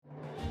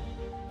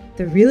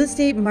The real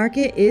estate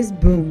market is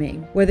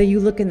booming. Whether you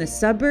look in the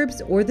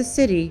suburbs or the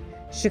city,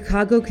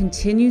 Chicago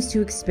continues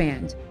to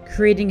expand,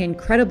 creating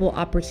incredible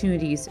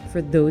opportunities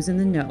for those in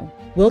the know.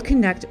 We'll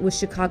connect with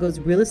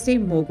Chicago's real estate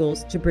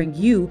moguls to bring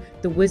you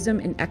the wisdom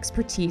and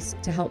expertise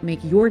to help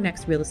make your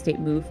next real estate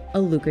move a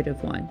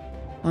lucrative one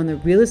on the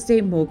Real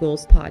Estate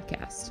Moguls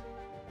podcast.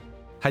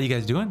 How you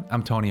guys doing?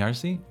 I'm Tony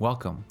Arce.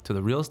 Welcome to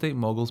the Real Estate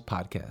Moguls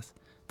podcast.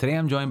 Today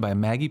I'm joined by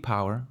Maggie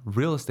Power,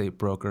 real estate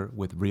broker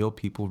with Real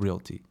People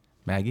Realty.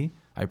 Maggie,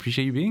 I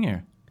appreciate you being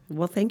here.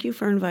 Well, thank you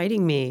for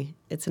inviting me.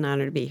 It's an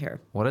honor to be here.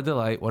 What a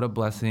delight. What a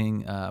blessing.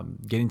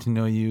 Getting to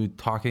know you,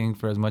 talking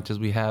for as much as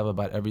we have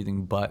about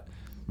everything but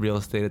real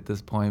estate at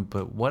this point.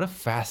 But what a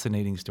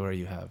fascinating story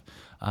you have.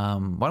 Why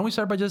don't we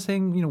start by just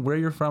saying, where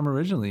you're from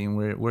originally and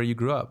where you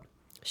grew up?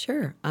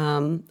 Sure.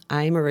 I'm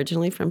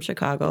originally from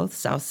Chicago,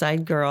 South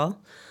Side girl.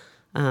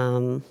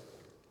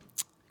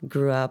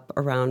 Grew up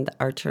around the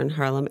Archer and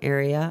Harlem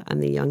area. I'm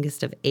the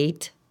youngest of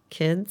 8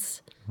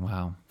 kids.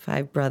 Wow.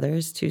 5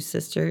 brothers, 2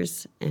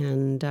 sisters,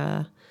 and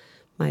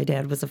my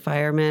dad was a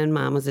fireman,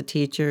 mom was a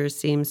teacher,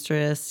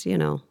 seamstress,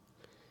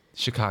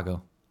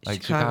 Chicago.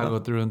 Chicago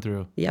through and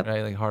through. Yep.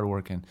 Right? Like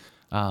hardworking.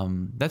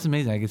 That's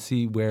amazing. I can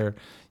see where,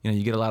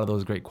 you get a lot of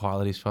those great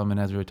qualities from. And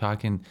as we were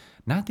talking,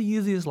 not the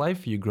easiest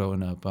life for you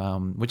growing up,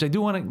 which I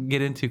do want to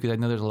get into because I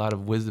know there's a lot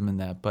of wisdom in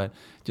that. But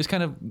just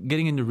kind of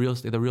getting into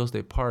the real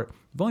estate part,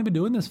 you've only been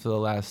doing this for the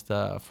last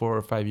 4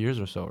 or 5 years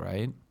or so,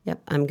 right? Yep.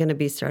 I'm going to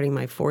be starting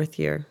my 4th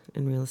year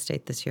in real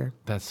estate this year.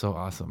 That's so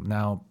awesome.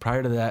 Now,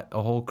 prior to that,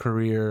 a whole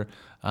career,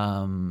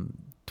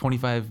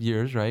 25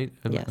 years, right?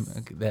 Yes.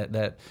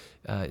 That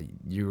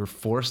you were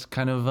forced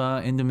kind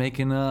of into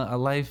making a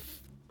life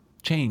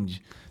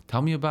change.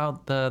 Tell me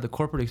about the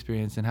corporate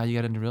experience and how you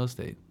got into real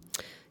estate.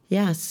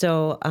 Yeah,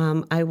 so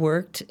I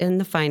worked in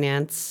the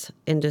finance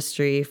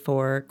industry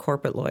for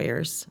corporate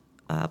lawyers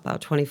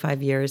about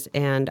 25 years,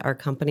 and our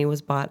company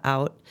was bought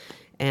out,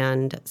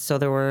 and so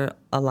there were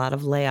a lot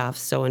of layoffs.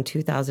 So in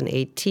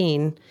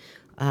 2018,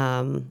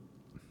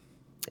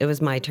 it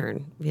was my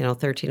turn.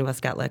 13 of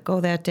us got let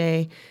go that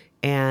day,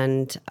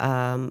 and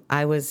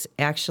I was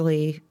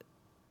actually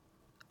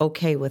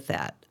okay with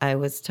that. I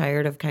was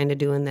tired of kind of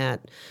doing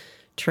that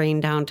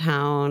train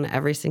downtown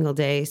every single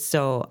day.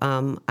 So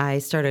I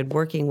started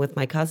working with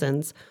my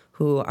cousins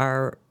who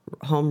are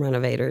home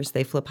renovators.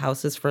 They flip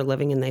houses for a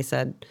living, and they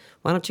said,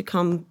 why don't you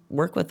come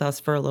work with us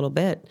for a little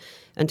bit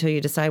until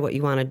you decide what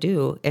you want to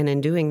do? And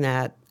in doing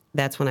that,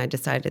 that's when I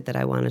decided that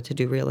I wanted to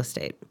do real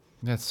estate.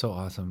 That's so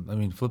awesome. I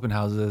mean, flipping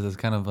houses is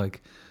kind of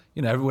like,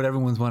 what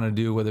everyone's want to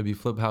do, whether it be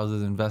flip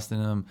houses, invest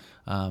in them.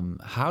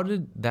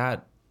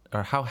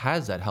 How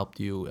has that helped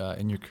you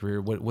in your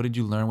career? What did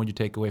you learn? What did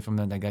you take away from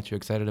that got you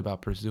excited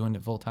about pursuing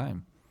it full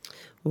time?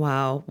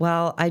 Wow.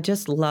 Well, I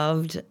just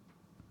loved,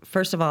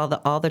 first of all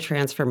the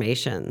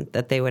transformation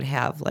that they would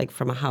have, like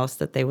from a house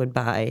that they would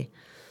buy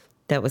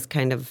that was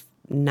kind of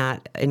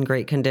not in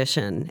great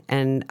condition,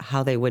 and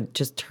how they would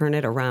just turn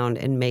it around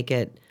and make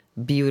it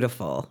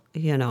beautiful,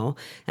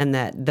 and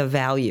that the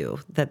value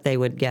that they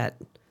would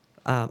get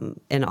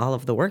in all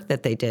of the work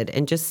that they did,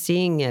 and just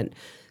seeing it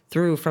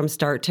through from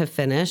start to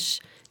finish.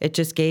 It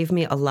just gave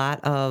me a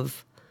lot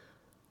of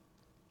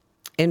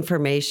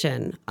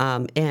information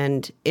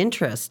and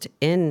interest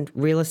in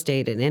real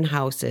estate and in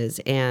houses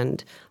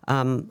and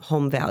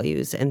home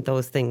values and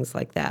those things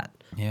like that.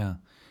 Yeah.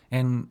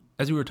 And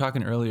as we were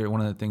talking earlier,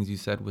 one of the things you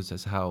said was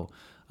just how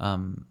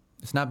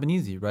it's not been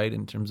easy, right,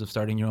 in terms of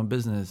starting your own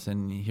business.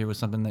 And here was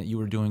something that you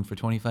were doing for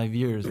 25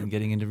 years and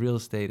getting into real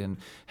estate and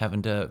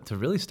having to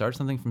really start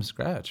something from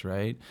scratch,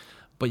 right?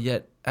 But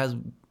yet, as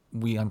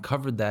we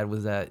uncovered that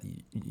was that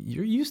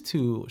you're used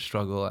to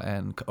struggle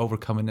and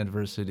overcoming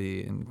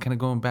adversity, and kind of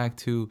going back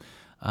to,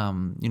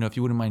 if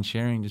you wouldn't mind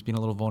sharing, just being a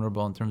little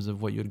vulnerable in terms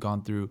of what you had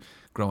gone through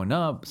growing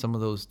up, some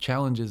of those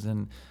challenges,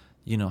 and,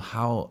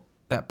 how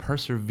that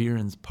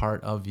perseverance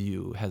part of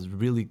you has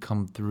really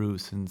come through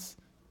since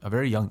a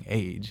very young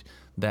age.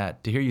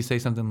 That to hear you say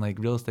something like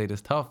real estate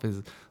is tough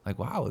is like,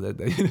 wow, that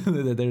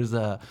there's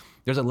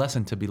a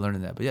lesson to be learned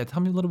in that. But yeah, tell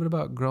me a little bit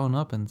about growing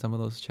up and some of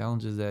those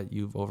challenges that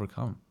you've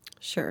overcome.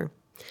 Sure.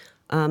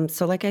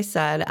 So like I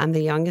said, I'm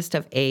the youngest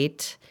of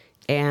 8,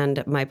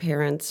 and my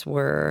parents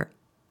were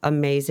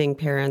amazing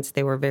parents.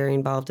 They were very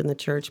involved in the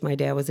church. My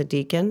dad was a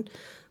deacon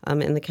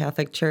in the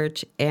Catholic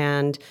Church,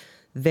 and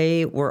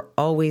they were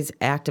always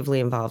actively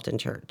involved in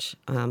church,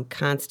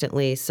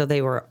 constantly.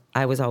 So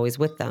I was always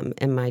with them.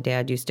 And my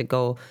dad used to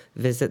go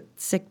visit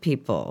sick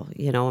people,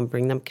 and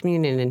bring them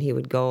communion, and he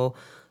would go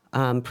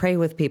pray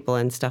with people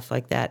and stuff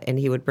like that. And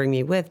he would bring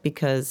me with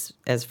because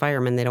as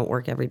firemen, they don't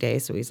work every day.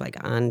 So he's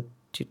like on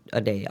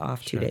a day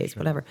off, 2 days,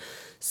 whatever.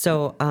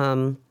 So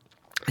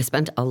I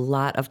spent a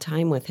lot of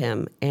time with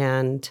him,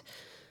 and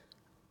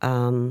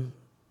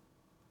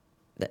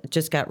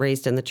just got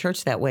raised in the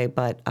church that way.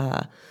 But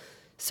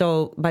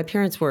so my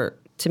parents were,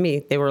 to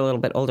me, they were a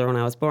little bit older when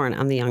I was born.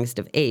 I'm the youngest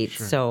of 8.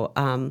 Sure.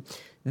 So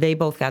they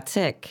both got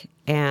sick,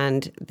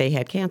 and they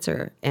had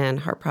cancer and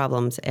heart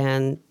problems.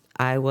 And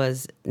I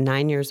was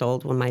 9 years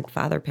old when my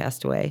father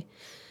passed away.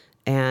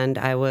 And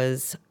I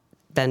was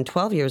then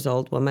 12 years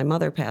old when my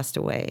mother passed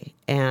away.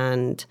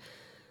 And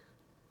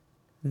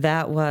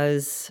that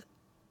was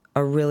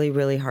a really,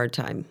 really hard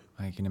time.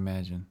 I can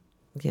imagine.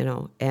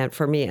 And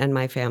for me and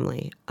my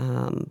family.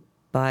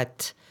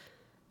 But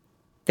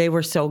they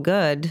were so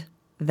good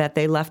that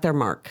they left their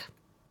mark.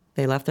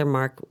 They left their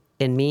mark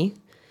in me,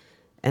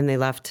 and they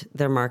left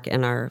their mark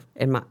in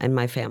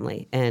my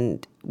family.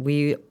 And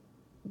we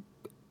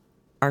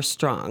are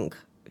strong.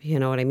 You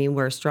know what I mean?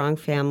 We're a strong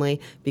family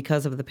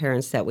because of the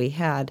parents that we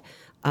had.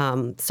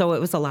 So it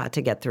was a lot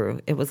to get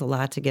through. It was a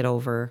lot to get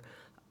over.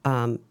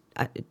 I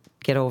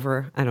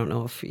don't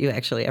know if you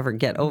actually ever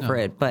get over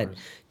it, but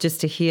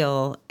just to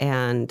heal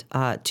and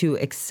to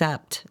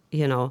accept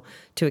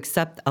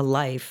a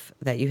life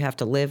that you have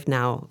to live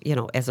now,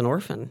 as an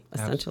orphan,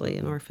 essentially. Absolutely.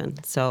 An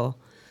orphan. So.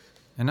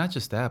 And not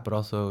just that, but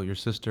also your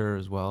sister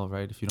as well,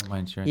 right? If you don't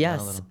mind sharing that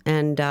a little. Yes.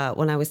 And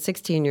when I was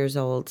 16 years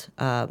old,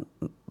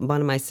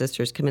 one of my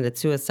sisters committed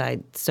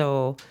suicide.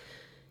 So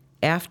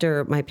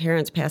after my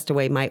parents passed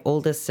away, my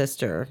oldest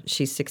sister,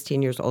 she's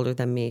 16 years older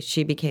than me,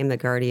 she became the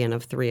guardian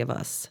of three of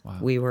us. Wow.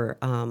 We were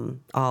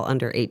all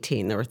under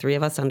 18. There were three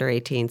of us under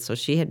 18, so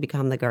she had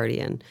become the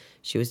guardian.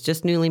 She was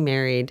just newly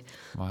married.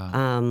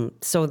 Wow.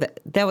 So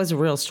that was a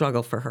real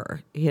struggle for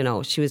her.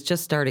 She was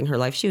just starting her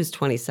life. She was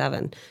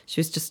 27. She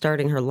was just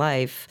starting her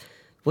life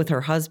with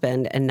her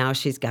husband, and now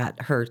she's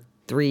got her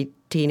 3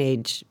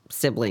 teenage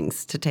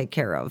siblings to take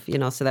care of,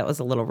 so that was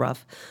a little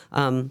rough.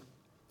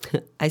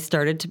 I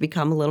started to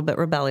become a little bit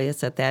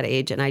rebellious at that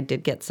age, and I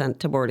did get sent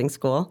to boarding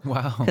school.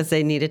 Wow. Because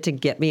they needed to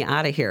get me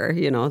out of here.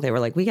 They were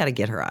like, we got to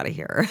get her out of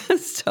here.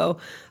 So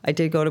I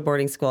did go to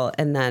boarding school.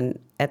 And then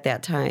at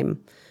that time,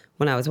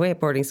 when I was away at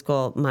boarding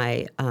school,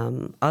 my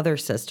other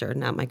sister,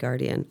 not my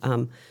guardian,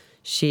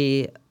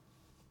 she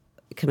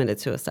committed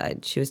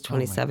suicide. She was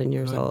 27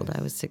 years old.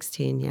 I was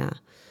 16, yeah.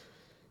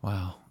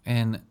 Wow.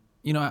 And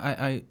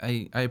I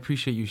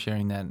appreciate you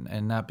sharing that,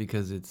 and not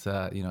because it's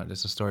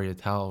just a story to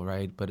tell,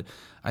 right? But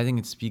I think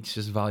it speaks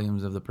just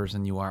volumes of the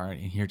person you are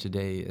here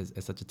today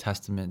as such a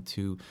testament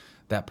to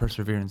that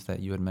perseverance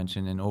that you had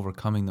mentioned and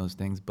overcoming those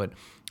things. But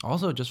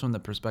also just from the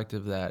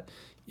perspective that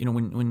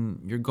when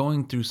you're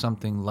going through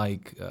something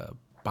like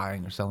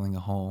buying or selling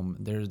a home,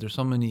 there's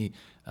so many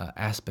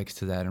aspects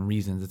to that and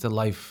reasons. It's a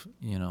life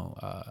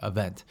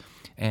event,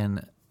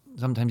 and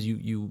sometimes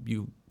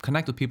you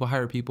connect with people,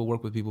 hire people,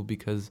 work with people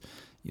because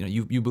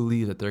you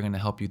believe that they're going to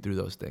help you through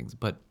those things.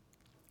 But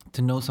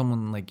to know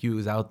someone like you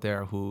is out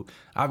there who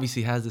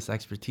obviously has this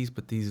expertise,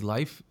 but these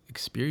life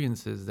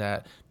experiences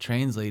that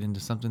translate into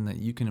something that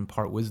you can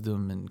impart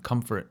wisdom and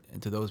comfort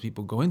into those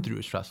people going through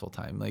a stressful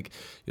time. Like,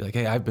 you're like,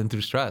 hey, I've been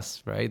through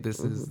stress, right?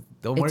 This is,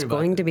 don't worry about it. It's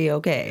going to be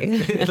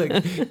okay.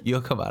 Like, you'll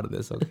come out of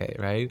this okay,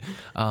 right?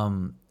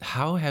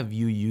 How have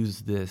you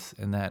used this,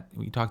 and that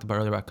we talked about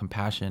earlier about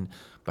compassion,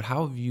 but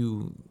how have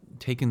you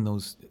taken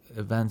those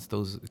events,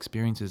 those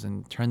experiences,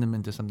 and turned them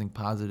into something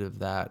positive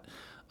that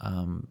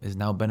is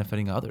now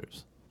benefiting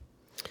others?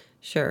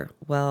 Sure.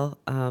 Well,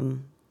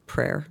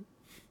 prayer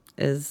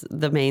is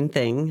the main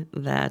thing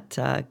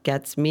that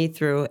gets me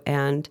through.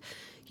 And,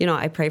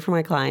 I pray for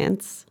my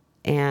clients,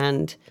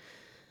 and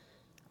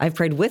I've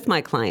prayed with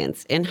my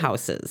clients in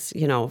houses,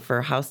 for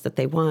a house that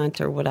they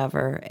want or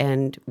whatever.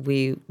 And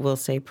we will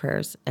say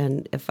prayers.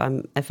 And if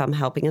I'm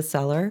helping a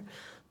seller,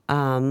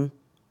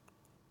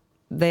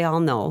 they all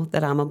know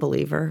that I'm a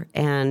believer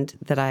and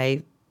that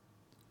I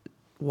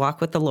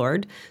walk with the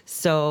Lord.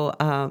 So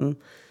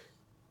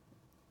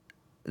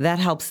that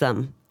helps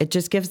them. It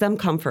just gives them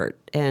comfort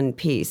and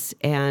peace.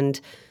 And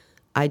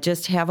I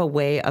just have a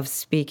way of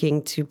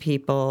speaking to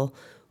people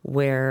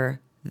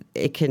where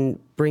it can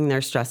bring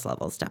their stress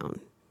levels down,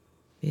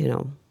 I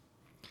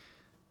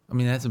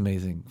mean, that's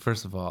amazing.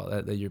 First of all,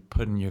 that you're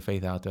putting your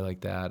faith out there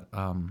like that.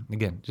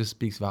 Again, just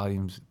speaks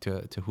volumes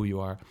to who you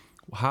are.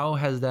 How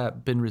has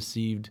that been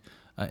received?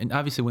 And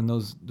obviously when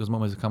those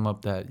moments come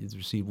up, that it's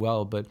received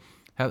well, but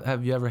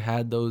have you ever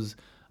had those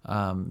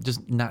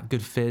just not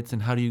good fits,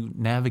 and how do you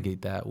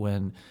navigate that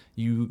when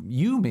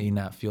you may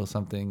not feel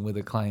something with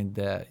a client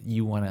that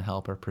you want to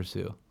help or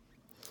pursue?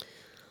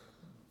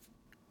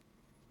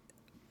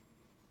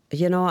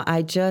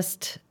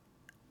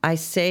 I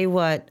say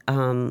what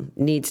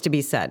needs to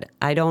be said.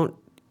 I don't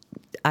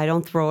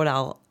throw it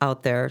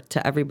out there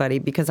to everybody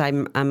because I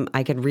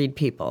could read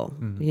people.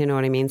 Mm-hmm. You know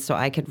what I mean? So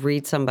I could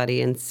read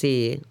somebody and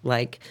see,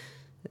 like,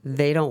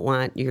 they don't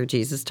want your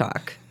Jesus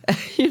talk.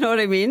 You know what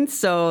I mean?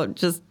 So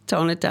just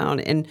tone it down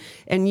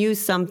and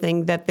use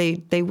something that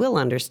they will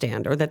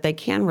understand or that they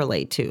can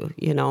relate to,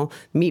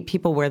 meet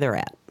people where they're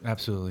at.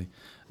 Absolutely.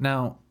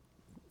 Now,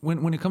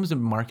 when it comes to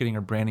marketing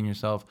or branding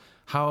yourself,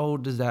 how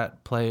does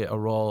that play a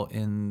role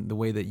in the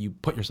way that you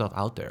put yourself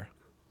out there?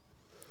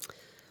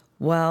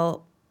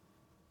 Well,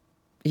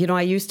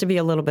 I used to be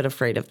a little bit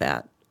afraid of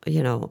that,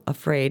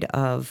 afraid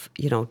of,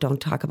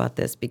 don't talk about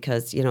this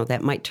because,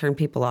 that might turn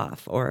people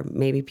off, or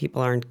maybe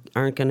people aren't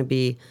going to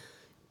be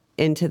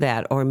into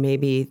that, or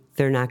maybe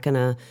they're not going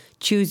to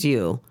choose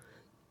you,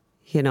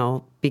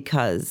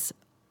 because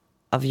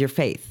of your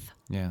faith.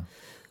 Yeah.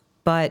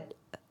 But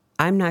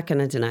I'm not going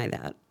to deny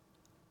that.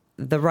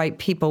 the right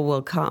people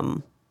will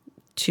come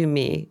to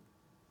me,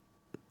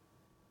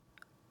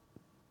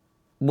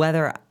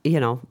 whether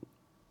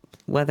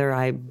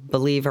I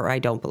believe or I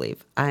don't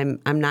believe. I'm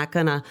not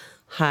going to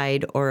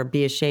hide or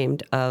be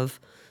ashamed of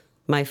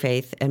my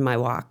faith and my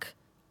walk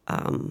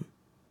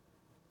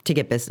to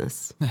get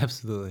business.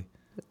 Absolutely.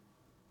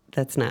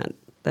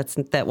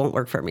 That won't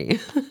work for me.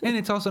 And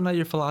it's also not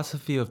your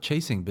philosophy of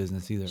chasing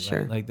business either, Sure.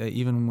 right? Like that,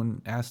 even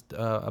when asked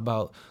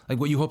about like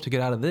what you hope to get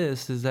out of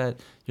this, is that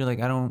you're like,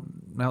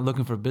 not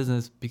looking for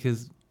business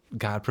because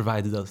God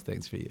provides those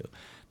things for you.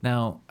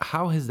 Now,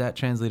 how has that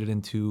translated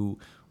into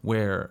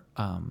where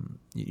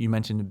you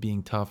mentioned it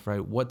being tough,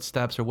 right? What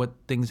steps or what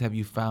things have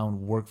you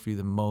found work for you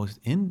the most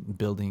in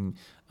building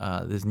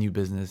this new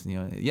business?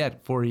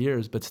 4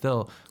 years, but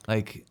still,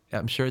 like,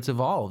 I'm sure it's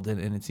evolved,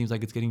 and it seems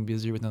like it's getting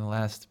busier within the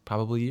last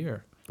probably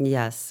year.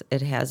 Yes,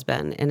 it has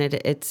been, and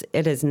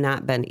it has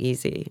not been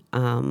easy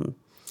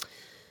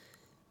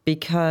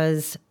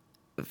because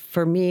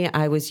for me,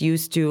 I was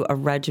used to a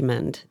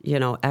regimen,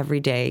 every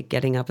day,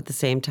 getting up at the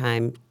same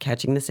time,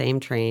 catching the same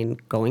train,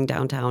 going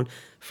downtown.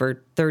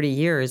 For 30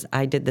 years,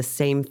 I did the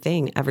same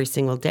thing every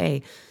single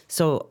day.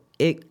 So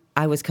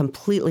I was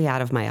completely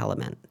out of my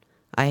element.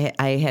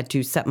 I had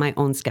to set my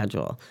own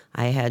schedule.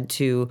 I had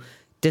to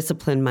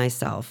discipline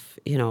myself,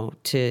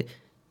 to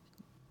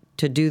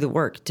do the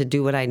work, to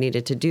do what I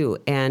needed to do,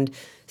 and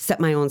set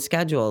my own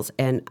schedules.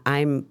 And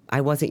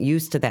I wasn't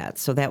used to that.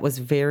 So that was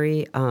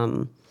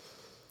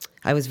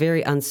I was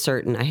very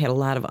uncertain. I had a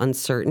lot of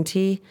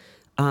uncertainty,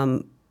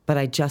 but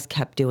I just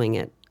kept doing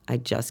it. I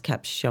just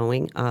kept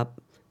showing up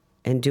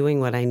and doing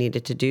what I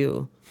needed to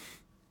do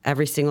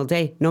every single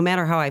day, no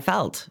matter how I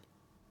felt.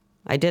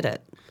 I did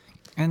it.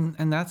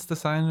 And that's the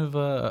sign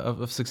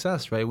of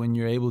success, right? When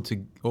you're able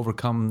to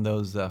overcome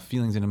those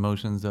feelings and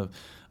emotions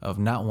of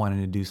not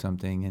wanting to do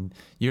something, and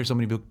you hear so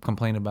many people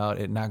complain about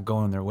it not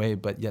going their way,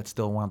 but yet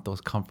still want those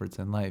comforts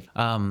in life.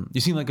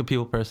 You seem like a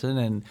people person,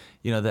 and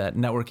that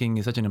networking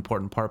is such an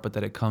important part, but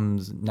that it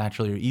comes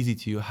naturally or easy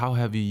to you. How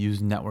have you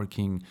used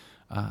networking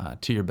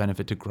to your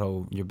benefit to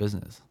grow your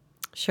business?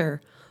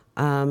 Sure.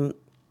 A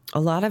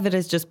lot of it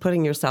is just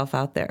putting yourself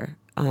out there.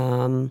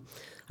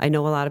 I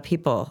know a lot of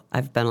people.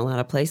 I've been a lot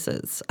of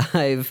places.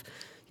 I've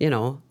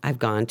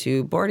gone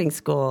to boarding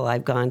school.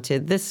 I've gone to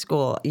this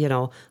school.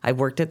 I've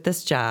worked at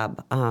this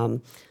job.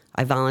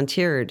 I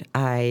volunteered.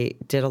 I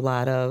did a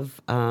lot of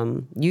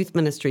youth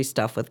ministry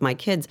stuff with my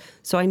kids.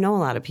 So I know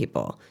a lot of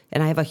people,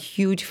 and I have a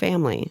huge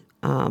family.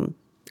 And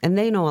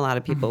they know a lot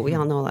of people. Mm-hmm. We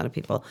all know a lot of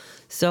people.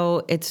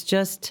 So it's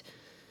just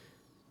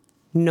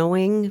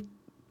knowing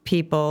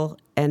people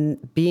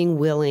and being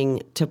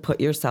willing to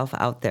put yourself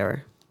out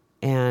there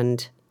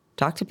and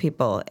talk to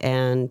people.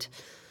 And,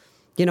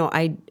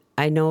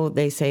 I know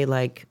they say,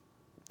 like,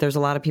 there's a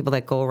lot of people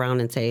that go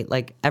around and say,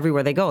 like,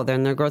 everywhere they go, they're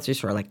in their grocery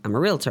store, like, I'm a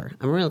realtor,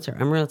 I'm a realtor,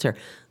 I'm a realtor.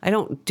 I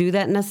don't do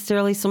that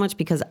necessarily so much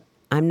because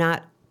I'm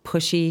not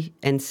pushy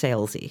and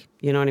salesy.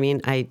 You know what I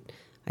mean? I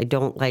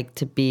don't like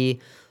to be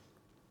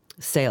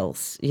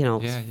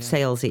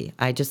salesy.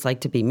 I just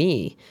like to be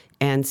me.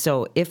 And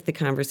so if the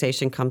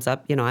conversation comes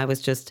up, I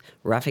was just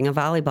roughing a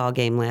volleyball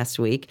game last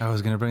week. I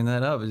was going to bring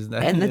that up.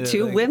 And the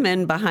two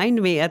women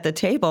behind me at the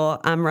table,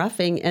 I'm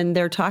roughing, and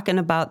they're talking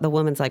about, the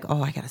woman's like,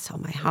 oh, I got to sell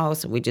my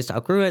house. And we just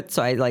outgrew it.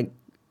 So I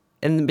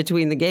in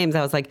between the games,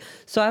 I was like,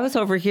 so I was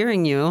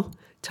overhearing you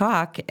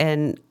talk,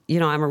 and,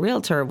 I'm a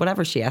realtor,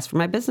 whatever. She asked for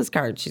my business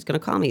card. She's going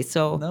to call me.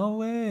 So no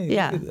way.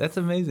 Yeah. That's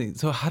amazing.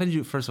 So how did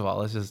you, first of all,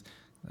 let's just,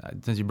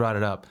 since you brought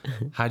it up,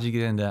 how'd you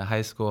get into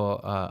high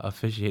school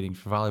officiating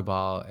for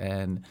volleyball?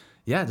 And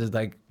just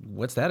like,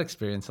 what's that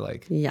experience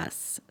like?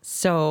 Yes.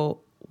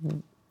 So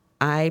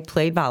I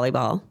played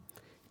volleyball,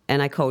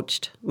 and I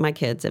coached my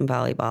kids in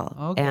volleyball.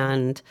 Okay.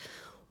 And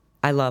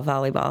I love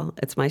volleyball.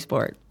 It's my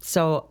sport.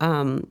 So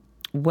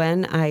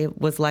when I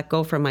was let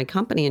go from my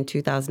company in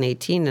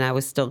 2018, and I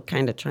was still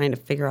kind of trying to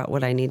figure out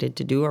what I needed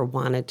to do or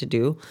wanted to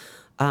do,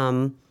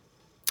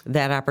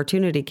 that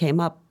opportunity came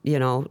up,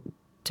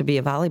 to be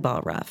a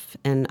volleyball ref.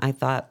 And I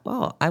thought,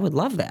 oh, I would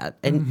love that.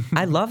 And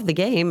I love the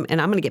game,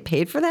 and I'm going to get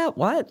paid for that?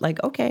 What?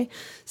 Like, okay.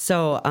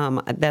 So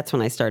that's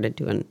when I started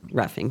doing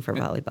reffing for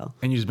volleyball.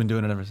 And you've just been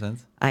doing it ever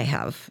since? I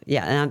have.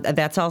 Yeah. And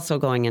that's also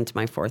going into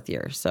my 4th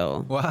year.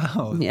 So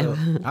wow. Yeah.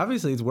 So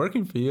obviously it's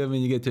working for you. I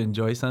mean, you get to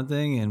enjoy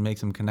something and make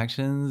some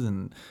connections.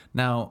 And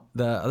now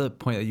the other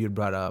point that you had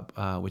brought up,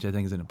 which I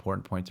think is an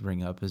important point to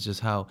bring up, is just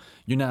how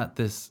you're not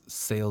this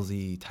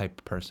salesy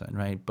type person,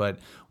 right? But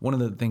one of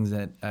the things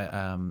that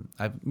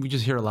we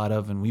just hear a lot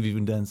of, and we've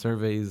even done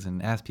surveys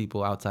and asked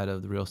people outside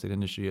of the real estate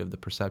industry of the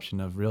perception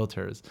of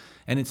realtors.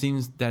 And it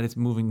seems that it's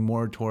moving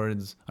more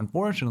towards,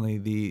 unfortunately,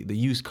 the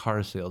used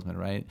car salesman,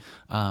 right?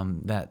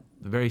 That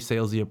very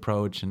salesy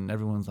approach, and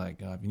everyone's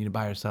like, if you need to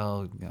buy or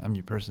sell, I'm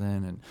your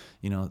person.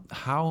 And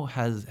how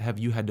have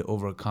you had to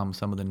overcome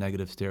some of the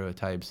negative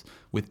stereotypes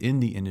within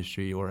the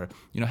industry, or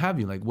have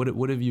you, like,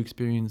 what have you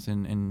experienced,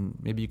 and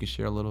maybe you could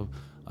share a little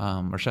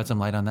or shed some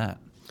light on that?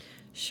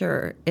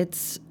 Sure.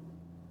 It's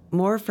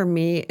more for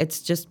me.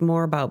 It's just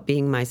more about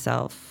being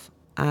myself.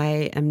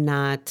 I am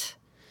not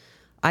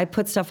I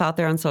put stuff out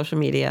there on social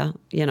media,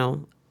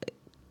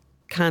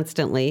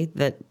 constantly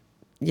that,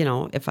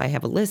 if I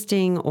have a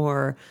listing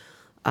or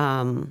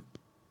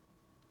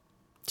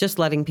just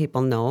letting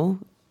people know,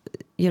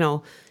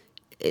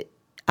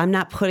 I'm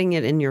not putting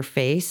it in your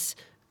face,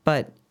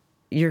 but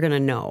you're going to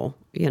know,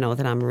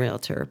 that I'm a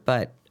realtor.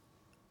 But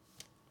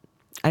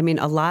I mean,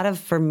 a lot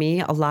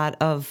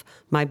of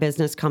my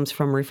business comes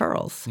from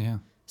referrals. Yeah.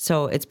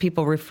 So it's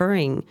people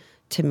referring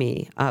to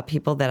me,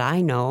 people that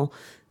I know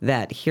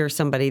that hear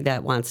somebody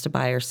that wants to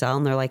buy or sell,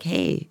 and they're like,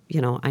 hey,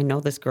 I know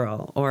this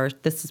girl, or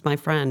this is my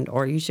friend,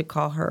 or you should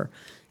call her.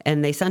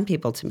 And they send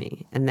people to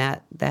me. And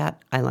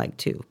that I like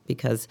too,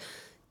 because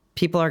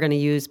people are going to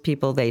use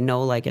people they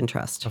know, like, and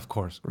trust. Of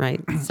course.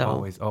 Right?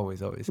 So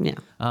always. Yeah.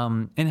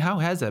 And how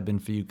has that been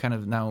for you, kind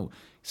of now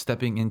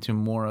stepping into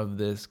more of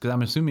this? Because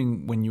I'm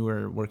assuming when you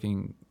were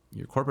working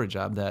your corporate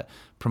job that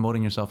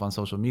promoting yourself on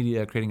social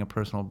media, creating a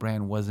personal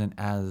brand wasn't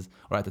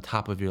or at the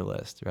top of your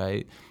list,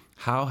 right?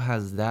 How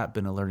has that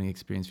been a learning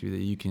experience for you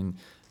that you can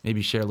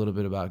maybe share a little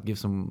bit about, give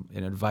some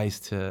advice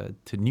to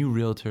new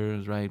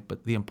realtors, right?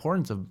 But the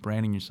importance of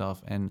branding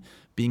yourself and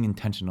being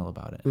intentional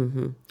about it.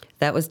 Mm-hmm.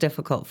 That was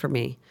difficult for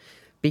me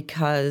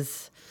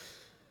because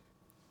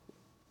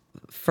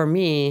for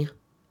me,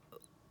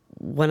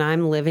 when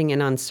I'm living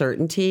in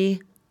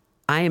uncertainty,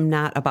 I am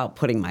not about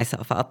putting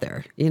myself out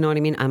there. You know what I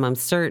mean? I'm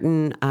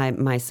uncertain.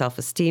 My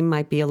self-esteem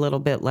might be a little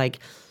bit like,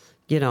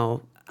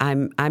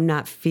 I'm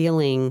not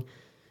feeling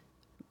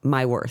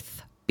my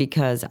worth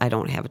because I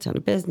don't have a ton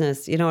of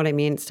business. You know what I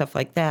mean? Stuff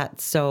like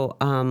that. So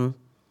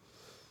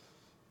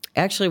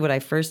actually what I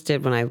first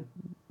did when I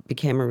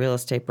became a real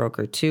estate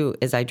broker too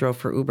is I drove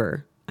for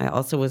Uber. I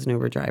also was an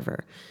Uber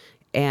driver.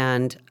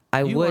 And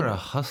You are a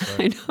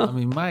hustler. I know. I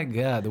mean, my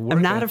God, the work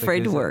I'm not ethic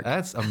afraid to work.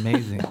 That's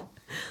amazing.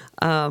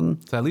 So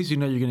at least you're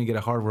going to get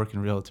a hardworking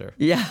realtor.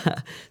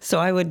 Yeah. So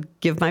I would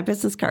give my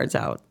business cards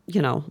out,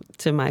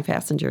 to my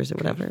passengers or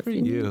whatever. Good for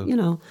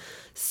you.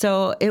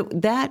 So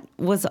that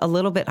was a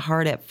little bit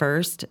hard at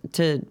first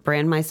to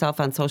brand myself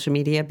on social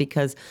media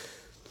because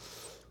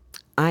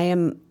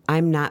I'm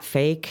not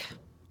fake,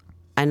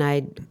 and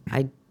I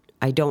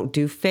don't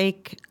do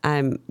fake.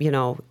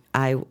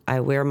 I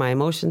wear my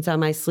emotions on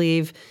my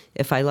sleeve.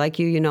 If I like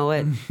you, you know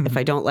it. If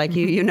I don't like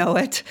you, you know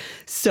it.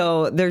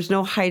 So there's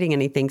no hiding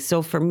anything.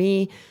 So for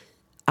me,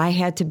 you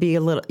have to be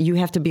a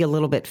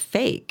little bit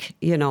fake,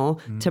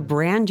 to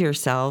brand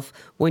yourself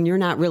when you're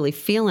not really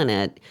feeling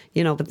it,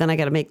 but then I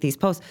got to make these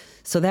posts.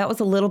 So that was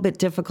a little bit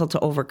difficult to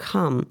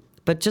overcome,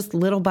 but just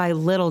little by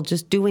little,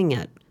 just doing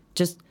it,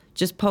 just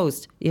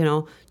post,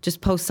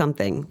 just post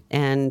something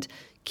and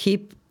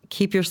keep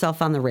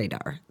yourself on the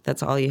radar.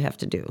 That's all you have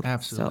to do.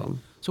 Absolutely.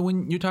 So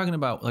when you're talking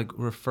about like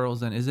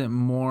referrals, then is it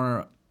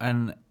more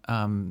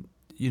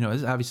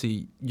it's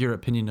obviously your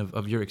opinion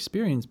of your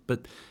experience,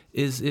 but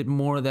is it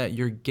more that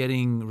you're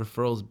getting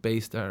referrals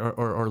based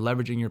or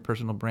leveraging your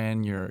personal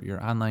brand,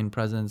 your online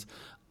presence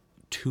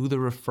to the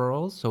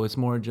referrals? So it's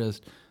more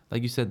just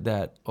like you said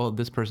that,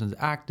 this person's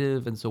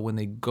active, and so when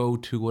they go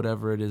to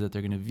whatever it is that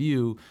they're going to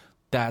view,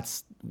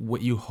 that's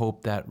what you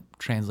hope that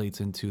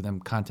translates into them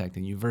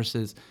contacting you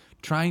versus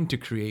trying to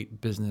create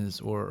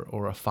business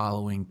or a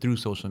following through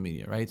social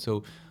media, right?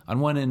 So on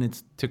one end,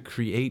 it's to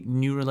create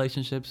new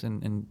relationships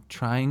and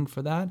trying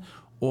for that,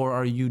 or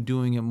are you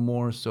doing it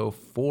more so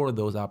for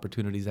those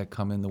opportunities that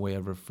come in the way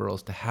of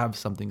referrals to have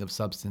something of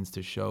substance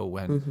to show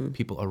when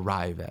people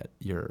arrive at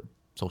your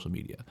social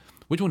media?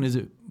 Which one is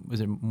it?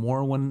 Is it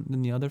more one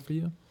than the other for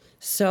you?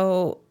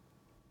 So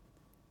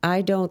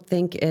I don't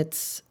think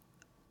it's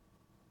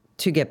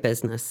to get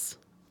business.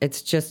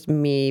 It's just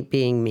me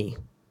being me.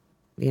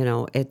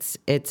 I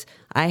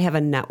have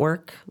a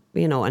network,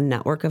 a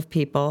network of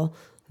people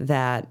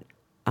that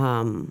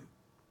I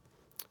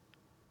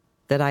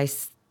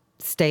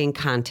stay in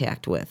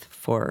contact with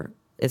for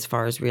as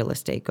far as real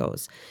estate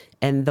goes.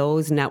 And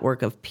those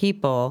network of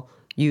people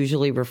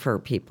usually refer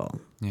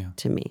people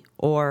to me.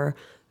 Or,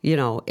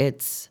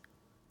 it's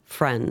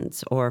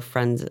friends or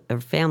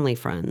family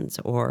friends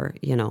or,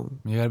 You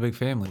got a big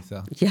family,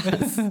 so.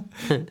 Yes.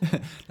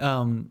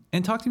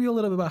 And talk to me a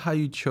little bit about how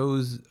you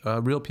chose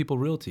Real People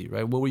Realty,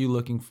 right? What were you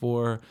looking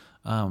for?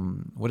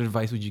 What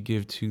advice would you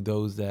give to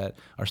those that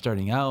are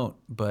starting out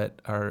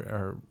but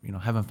are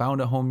haven't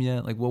found a home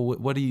yet? Like,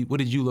 what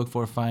did you look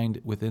for,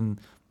 find within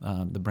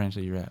the branch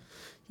that you're at?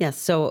 Yes,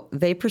 so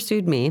they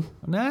pursued me.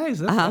 Nice.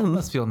 That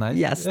must feel nice.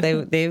 Yes,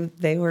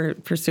 they were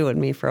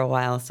pursuing me for a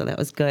while, so that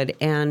was good.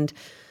 And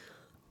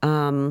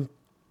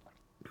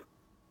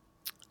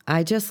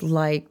I just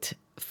liked,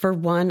 for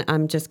one,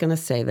 I'm just going to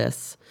say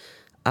this.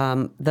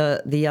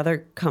 The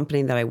other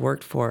company that I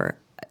worked for,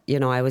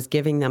 I was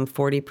giving them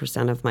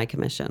 40% of my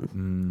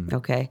commission.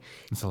 Okay.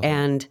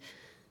 And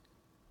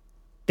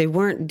they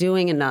weren't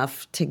doing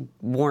enough to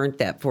warrant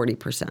that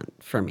 40%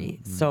 for me.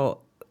 So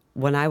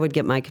when I would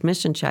get my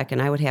commission check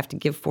and I would have to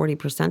give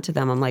 40% to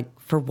them, I'm like,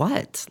 for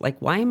what? Like,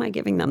 why am I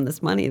giving them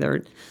this money?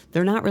 They're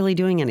not really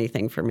doing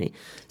anything for me.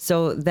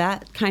 So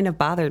that kind of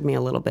bothered me a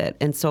little bit.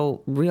 And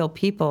so Real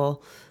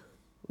People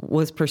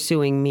was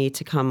pursuing me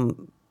to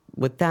come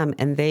with them,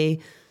 and they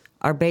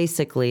are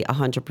basically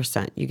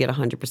 100%. You get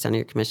 100% of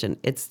your commission.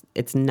 It's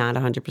not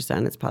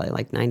 100%. It's probably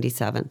like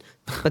 97,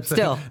 but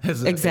still,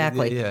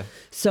 exactly. Yeah.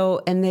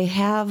 So, and they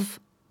have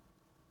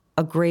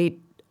a great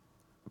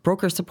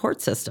broker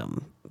support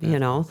system. That's you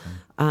know,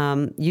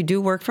 awesome. You do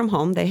work from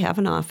home. They have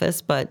an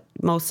office, but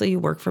mostly you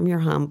work from your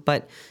home.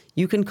 But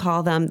you can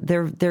call them.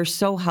 They're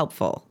so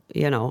helpful,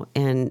 you know,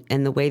 and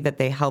the way that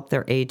they help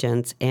their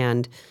agents,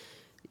 and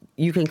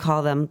you can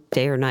call them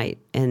day or night,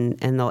 and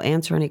they'll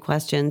answer any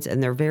questions,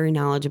 and they're very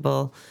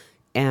knowledgeable,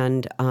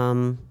 and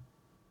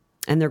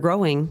they're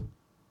growing,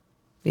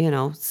 you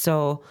know.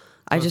 So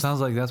It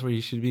sounds like that's where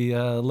you should be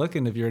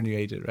looking if you're a new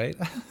agent, right?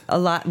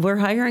 We're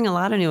hiring a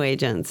lot of new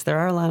agents. There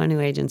are a lot of new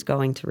agents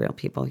going to Real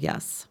People.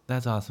 Yes.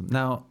 That's awesome.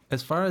 Now,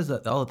 as far as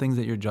all the things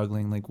that you're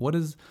juggling, like what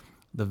is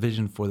the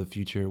vision for the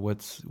future?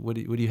 What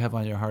do you have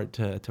on your heart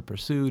to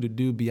pursue, to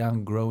do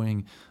beyond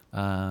growing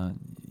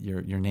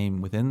your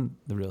name within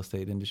the real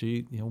estate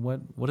industry? You know,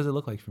 what does it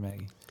look like for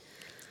Maggie?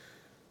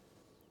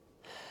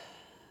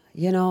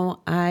 You know,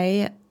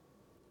 I'm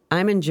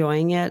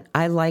enjoying it.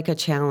 I like a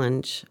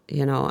challenge.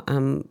 You know,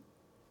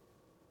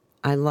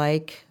 I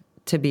like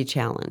to be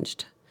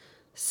challenged.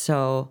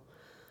 So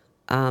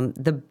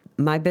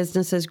my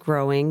business is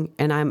growing,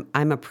 and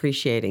I'm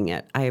appreciating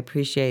it. I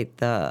appreciate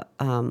the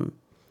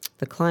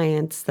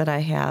clients that I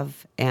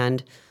have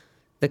and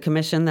the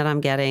commission that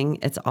I'm getting.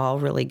 It's all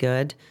really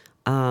good.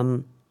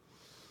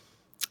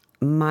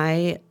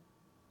 My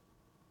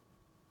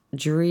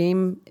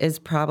dream is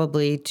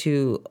probably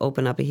to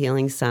open up a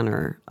healing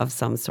center of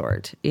some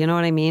sort. You know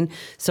what I mean?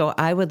 So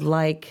I would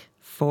like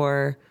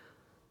for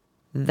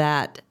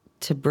that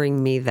to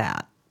bring me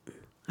that.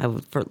 I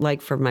would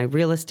like for my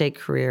real estate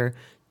career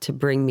to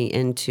bring me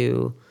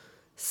into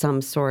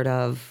some sort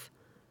of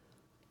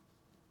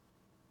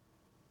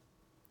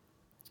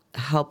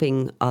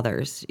helping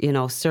others,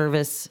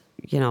 service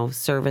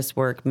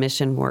work,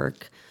 mission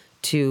work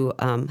to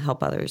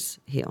help others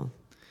heal.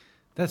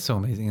 That's so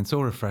amazing and so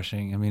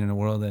refreshing. I mean, in a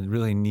world that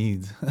really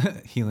needs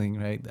healing,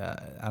 right?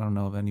 I don't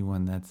know of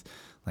anyone that's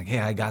like, hey,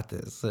 I got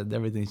this.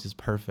 Everything's just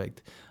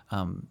perfect.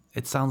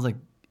 It sounds like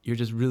you're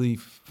just really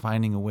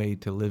finding a way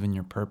to live in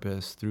your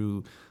purpose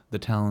through the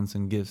talents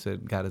and gifts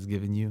that God has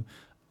given you.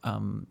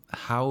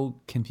 How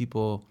can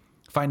people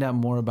find out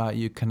more about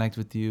you, connect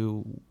with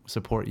you,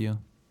 support you?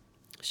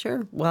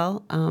 Sure.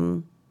 Well,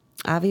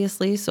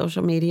 obviously,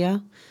 social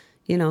media,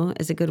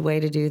 is a good way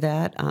to do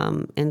that.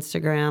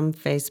 Instagram,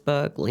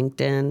 Facebook,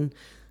 LinkedIn.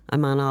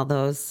 I'm on all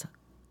those.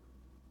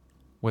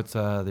 What's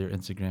their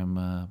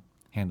Instagram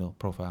handle,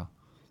 profile?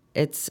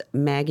 It's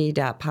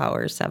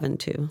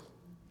Maggie.power72.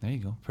 There you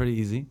go. Pretty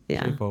easy. Yeah.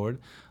 Straightforward.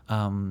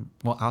 Well,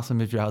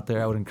 awesome. If you're out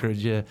there, I would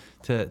encourage you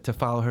to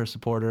follow her,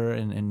 support her,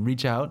 and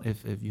reach out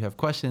if you have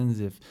questions,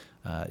 if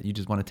you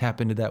just want to tap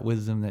into that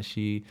wisdom that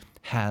she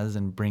has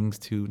and brings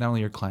to not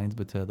only your clients,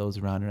 but to those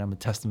around her. I'm a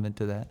testament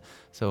to that.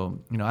 So,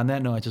 on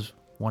that note, I just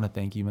want to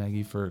thank you,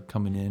 Maggie, for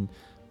coming in,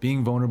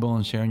 being vulnerable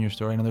and sharing your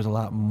story. I know there's a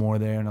lot more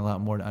there and a lot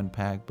more to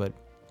unpack, but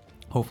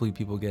hopefully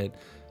people get,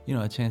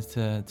 a chance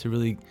to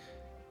really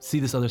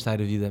see this other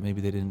side of you that maybe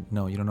they didn't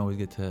know. You don't always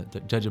get to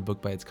judge a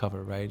book by its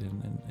cover, right?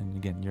 And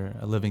again, you're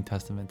a living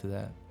testament to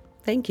that.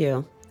 Thank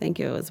you. Thank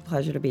you. It was a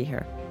pleasure to be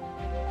here.